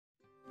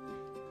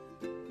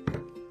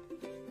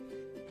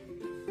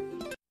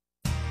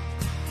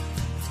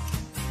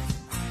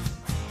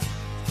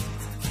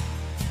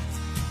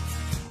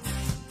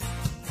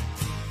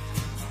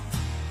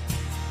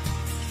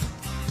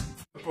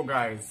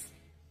guys,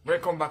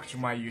 welcome back to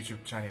my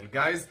YouTube channel.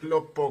 Guys,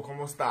 hello po,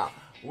 kumusta?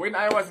 When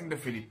I was in the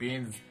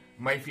Philippines,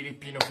 my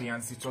Filipino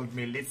fiancé told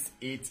me let's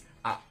eat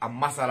a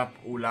masarap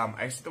ulam.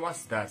 I said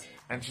what's that?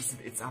 And she said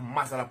it's a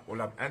masarap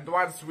ulam. And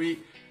once we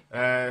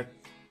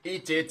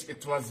eat it,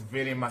 it was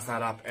very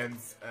masarap. And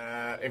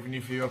even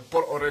if you're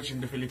poor or rich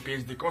in the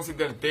Philippines, they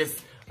consider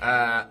this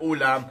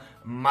ulam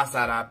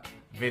masarap,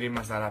 very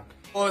masarap.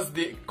 Because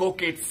they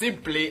cook it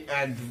simply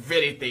and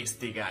very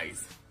tasty,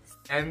 guys.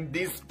 And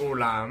this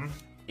ulam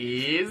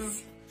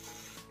is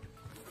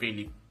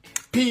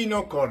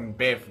Filipino corned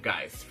beef,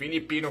 guys.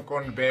 Filipino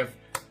corned beef.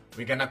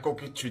 We're gonna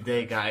cook it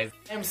today, guys.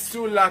 I'm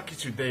so lucky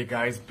today,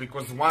 guys,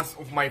 because one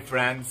of my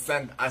friends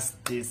sent us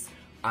this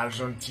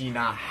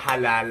Argentina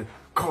halal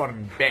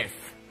corned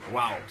beef.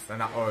 Wow,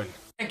 sana all.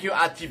 Thank you,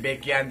 Ati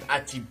Becky and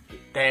Ati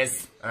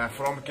Tess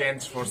from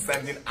Kent for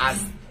sending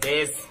us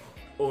this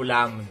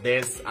ulam,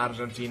 this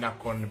Argentina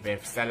corned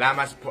beef.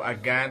 Salamat po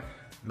again.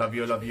 Love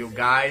you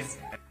guys.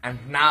 And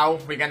now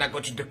we're gonna go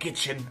to the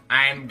kitchen.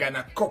 I'm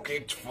gonna cook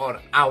it for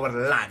our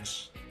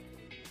lunch.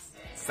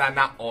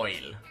 Sana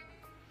oil.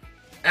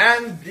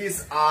 And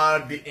these are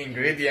the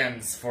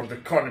ingredients for the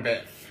corned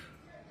beef.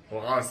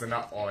 Wow,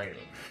 sana oil.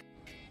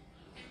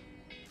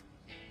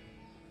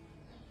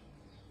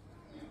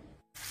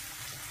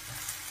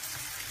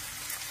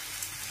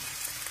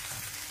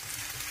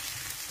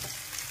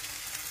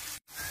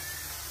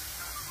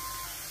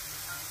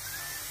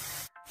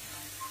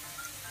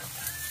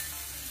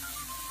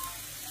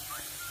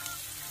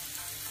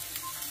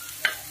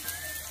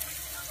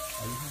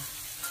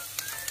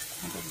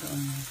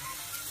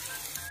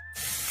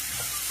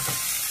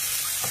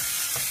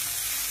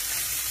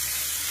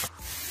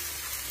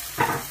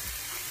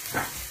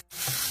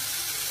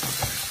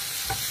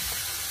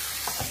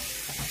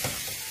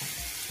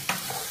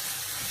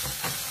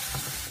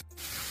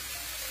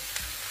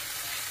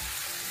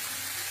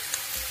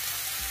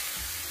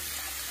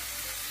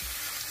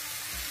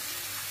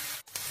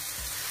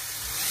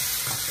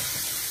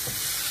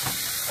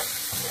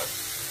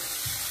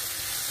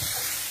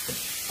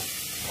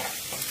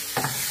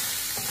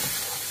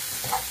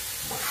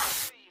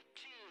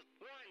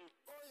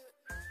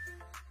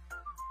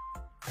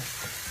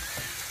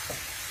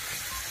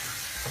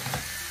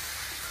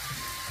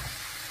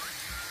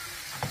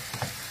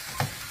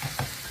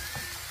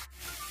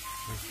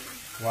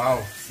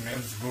 Wow,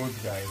 smells good,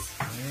 guys.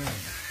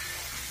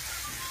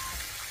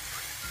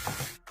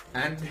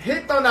 And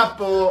hito na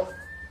po,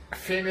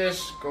 finish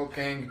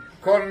cooking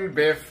corned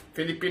beef,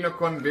 Filipino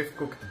corned beef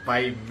cooked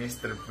by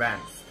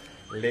MrVanz.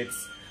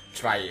 Let's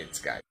try it,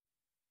 guys.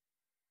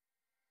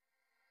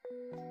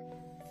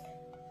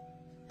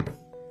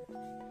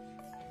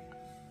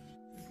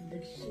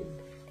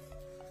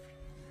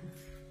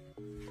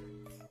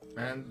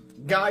 And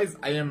guys,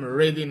 I am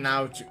ready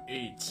now to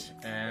eat.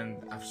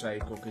 And after I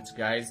cook it,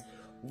 guys,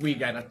 we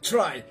gonna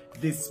try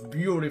this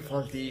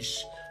beautiful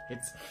dish. It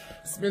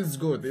smells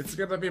good. It's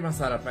gonna be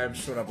masarap, I'm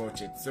sure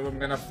about it. So I'm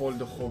gonna fold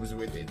the hooves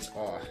with it.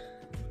 Oh.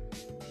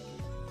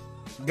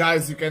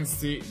 Guys, you can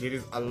see there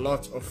is a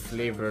lot of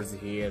flavors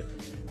here.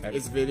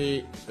 It's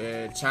very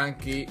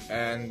chunky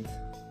and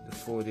the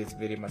food is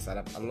very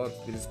masarap. A lot.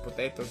 There is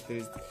potatoes, there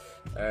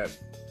is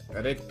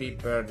red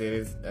pepper, there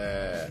is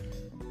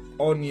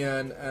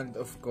onion, and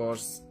of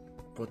course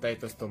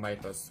potatoes,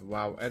 tomatoes.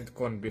 Wow, and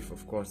corned beef,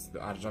 of course, the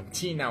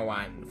Argentina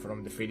one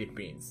from the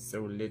Philippines.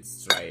 So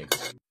let's try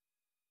it.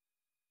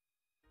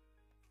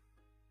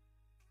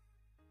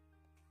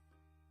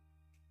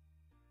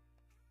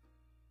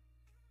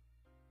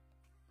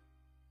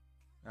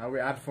 Now we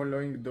are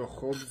following the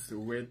hooves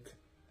with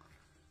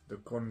the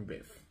corned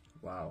beef.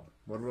 Wow,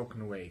 we're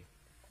walking away.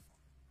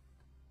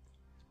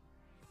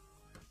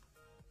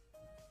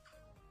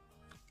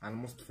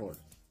 Almost full,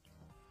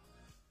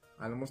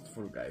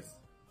 guys.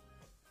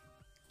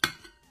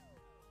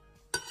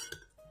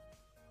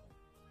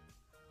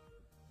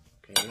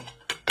 Okay,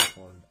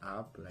 fold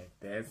up like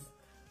this,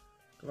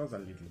 close a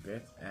little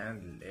bit,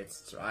 and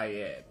let's try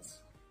it.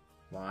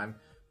 1,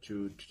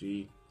 2,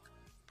 3.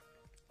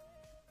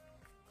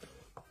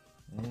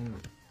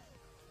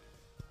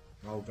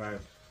 Oh,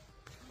 guys,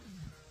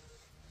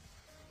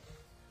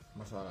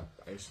 masarap.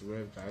 I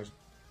swear, guys,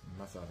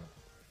 masarap.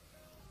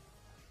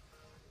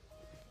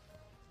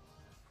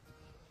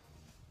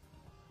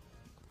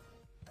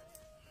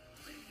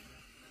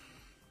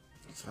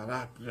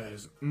 Sarap,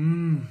 guys.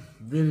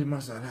 Very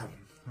masarap.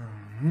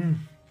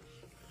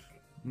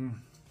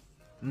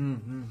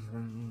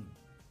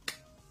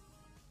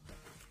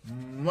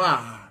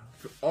 Wow.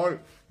 All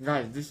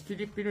guys, this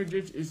Filipino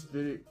dish is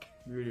very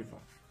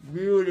beautiful.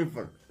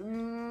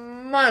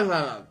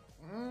 Masarap.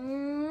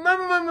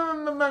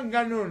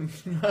 Ganun.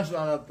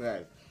 Masarap,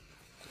 guys.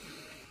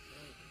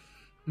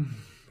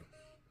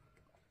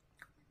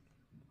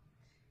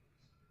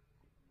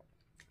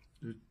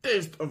 The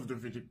taste of the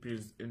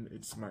Philippines in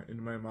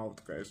my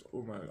mouth, guys.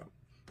 Oh my god,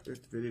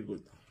 it's very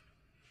good.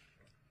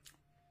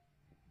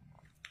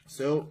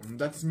 So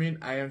that means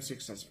I am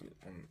successful.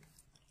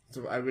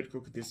 So I will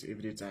cook this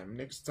every time.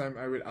 Next time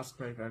I will ask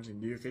my friends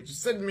in the UK to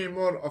send me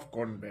more of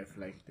corned beef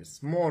like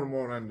this. More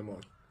and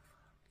more.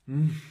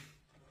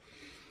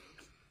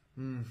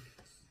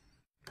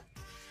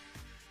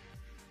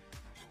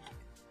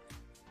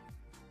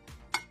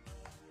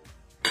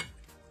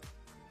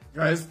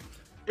 Guys,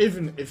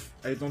 even if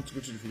I don't go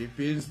to the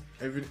Philippines,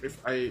 even if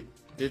I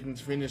didn't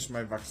finish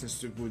my vaccines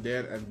to go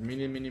there, and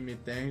many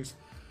things,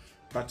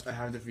 but I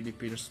have the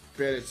Filipino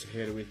spirit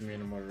here with me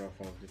in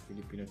Morocco, the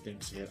Filipino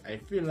things here. I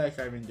feel like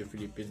I'm in the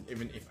Philippines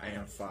even if I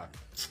am far.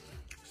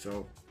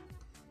 So,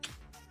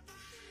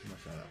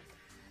 masarap.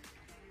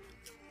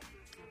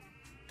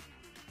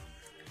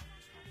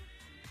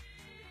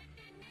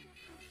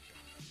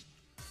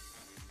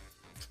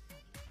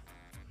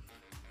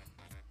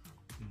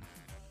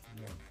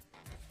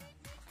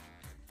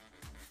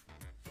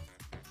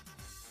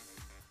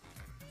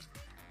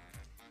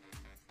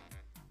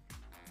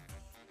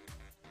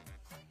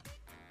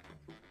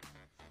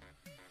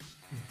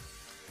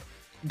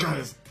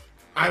 Guys,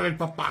 I will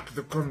pack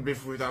the corned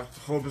beef without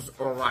herbs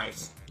or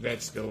rice.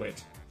 Let's do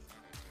it.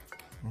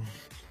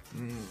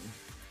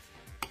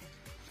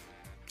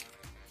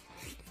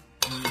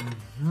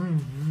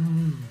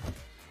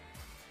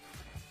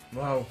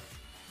 Wow.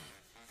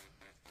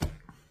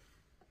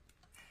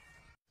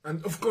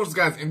 And of course,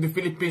 guys, in the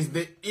Philippines,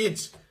 they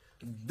eat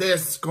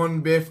this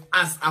corned beef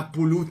as a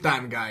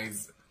pulutan,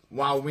 guys.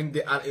 Wow, when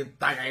they are in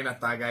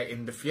Tagay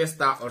in the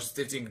fiesta or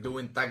sitting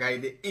doing Tagay,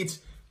 they eat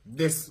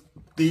this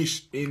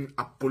dish in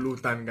a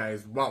pulutan,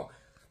 guys. Wow,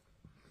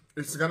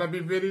 it's gonna be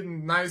very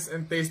nice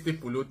and tasty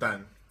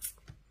pulutan.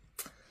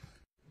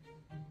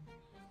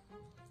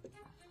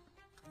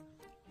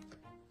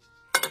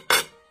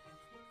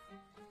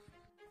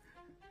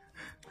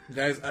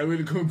 Guys, I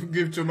will go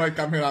give to my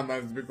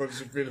cameraman because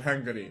she feels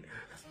hungry.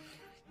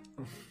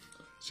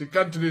 She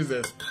can't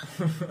resist.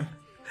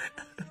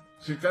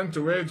 She can't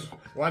wait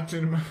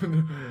watching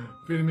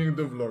filming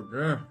the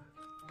vlog.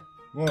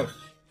 More,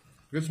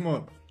 get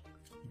more.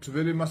 It's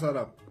very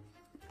masarap.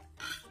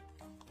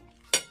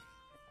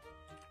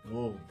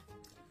 Whoa.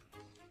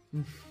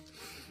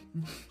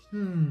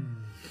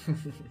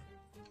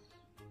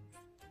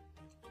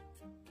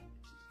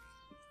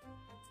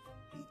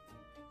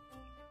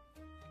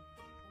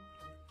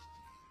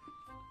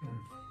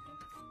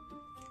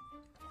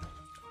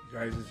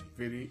 Guys, it's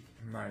very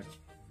nice,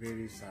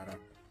 very sarap.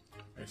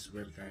 I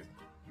swear, guys.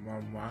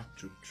 Mama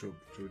chup chup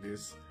to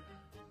this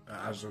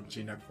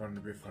Argentina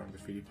corned beef from the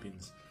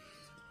Philippines.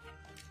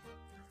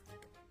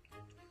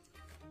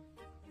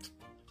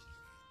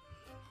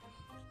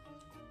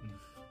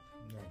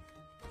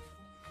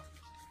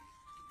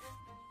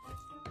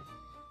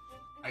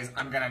 Guys,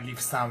 I'm gonna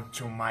leave some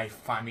to my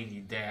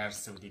family there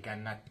so they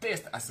gonna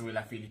taste as well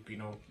a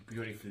Filipino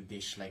beautiful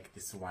dish like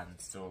this one.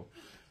 So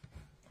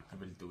I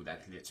will do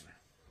that later.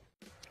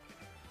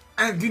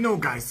 And you know,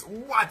 guys,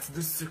 what's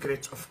the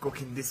secret of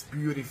cooking this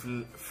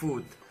beautiful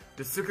food?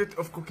 The secret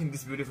of cooking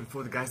this beautiful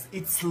food, guys,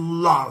 it's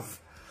love.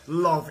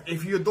 Love.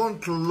 If you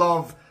don't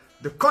love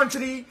the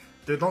country,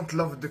 you don't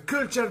love the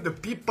culture, the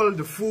people,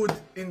 the food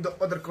in the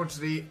other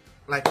country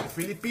like the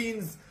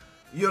Philippines,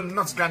 you're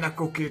not gonna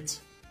cook it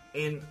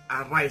in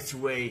a right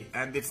way,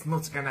 and it's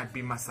not gonna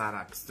be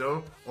masarap.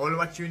 So all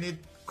what you need,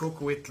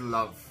 cook with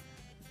love.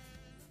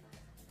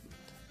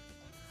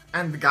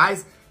 And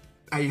guys,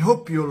 I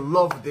hope you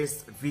love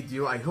this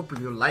video. I hope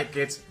you like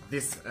it,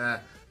 this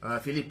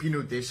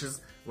Filipino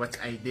dishes what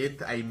I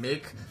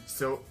make.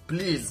 So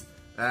please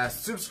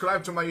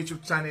subscribe to my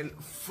YouTube channel,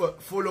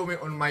 follow me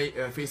on my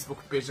Facebook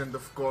page, and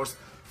of course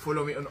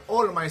follow me on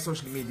all my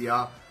social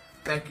media.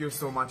 Thank you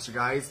so much,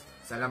 guys.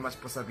 Salamat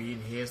po sa being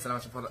here.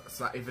 Salamat po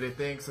sa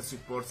everything, sa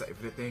support, sa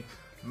everything.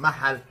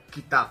 Mahal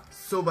kita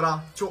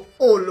sobra to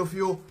all of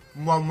you.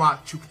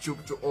 Mama chup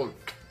chup to all.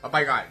 Bye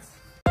bye, guys.